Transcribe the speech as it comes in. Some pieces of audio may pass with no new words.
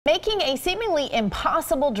making a seemingly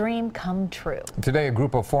impossible dream come true. Today, a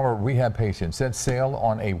group of former rehab patients set sail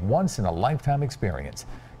on a once-in-a-lifetime experience.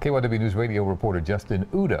 KYW News Radio reporter Justin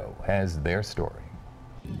Udo has their story.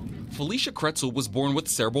 Felicia Kretzel was born with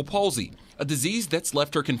cerebral palsy, a disease that's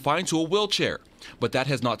left her confined to a wheelchair. But that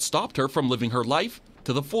has not stopped her from living her life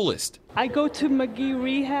to the fullest. I go to McGee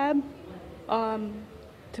Rehab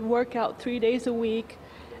to work out 3 days a week,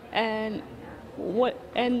 and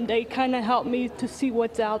they kind of help me to see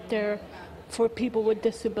what's out there for people with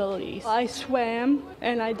disabilities. I swam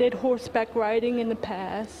and I did horseback riding in the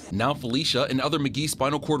past. Now Felicia and other McGee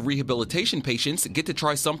spinal cord rehabilitation patients get to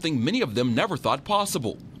try something many of them never thought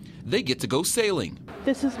possible. They get to go sailing.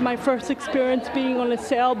 This is my first experience being on a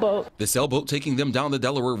sailboat. The sailboat taking them down the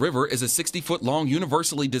Delaware River is a 60-foot-long,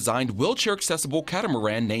 universally designed, wheelchair-accessible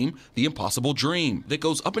catamaran named the Impossible Dream that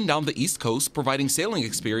goes up and down the East Coast, providing sailing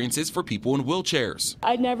experiences for people in wheelchairs.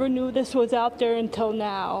 I never knew this was out there until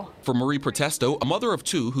now. For Marie Protesto, a mother of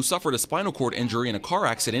two who suffered a spinal cord injury in a car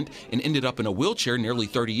accident and ended up in a wheelchair nearly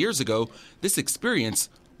 30 years ago, this experience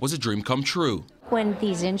was a dream come true. When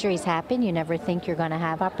these injuries happen, you never think you're going to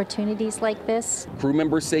have opportunities like this. Crew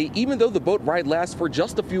members say even though the boat ride lasts for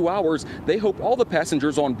just a few hours, they hope all the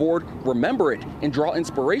passengers on board remember it and draw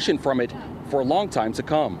inspiration from it for a long time to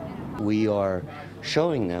come. We are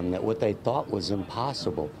showing them that what they thought was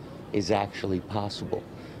impossible is actually possible.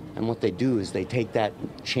 And what they do is they take that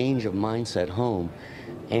change of mindset home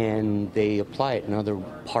and they apply it in other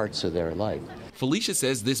parts of their life. Felicia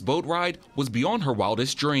says this boat ride was beyond her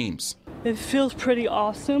wildest dreams. It feels pretty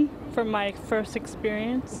awesome for my first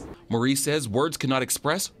experience. Marie says words cannot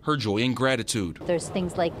express her joy and gratitude. There's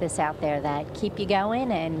things like this out there that keep you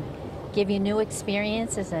going and give you new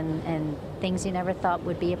experiences and things you never thought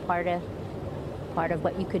would be a part of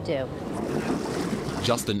what you could do.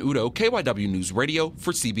 Justin Udo, KYW News Radio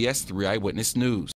for CBS 3 Eyewitness News.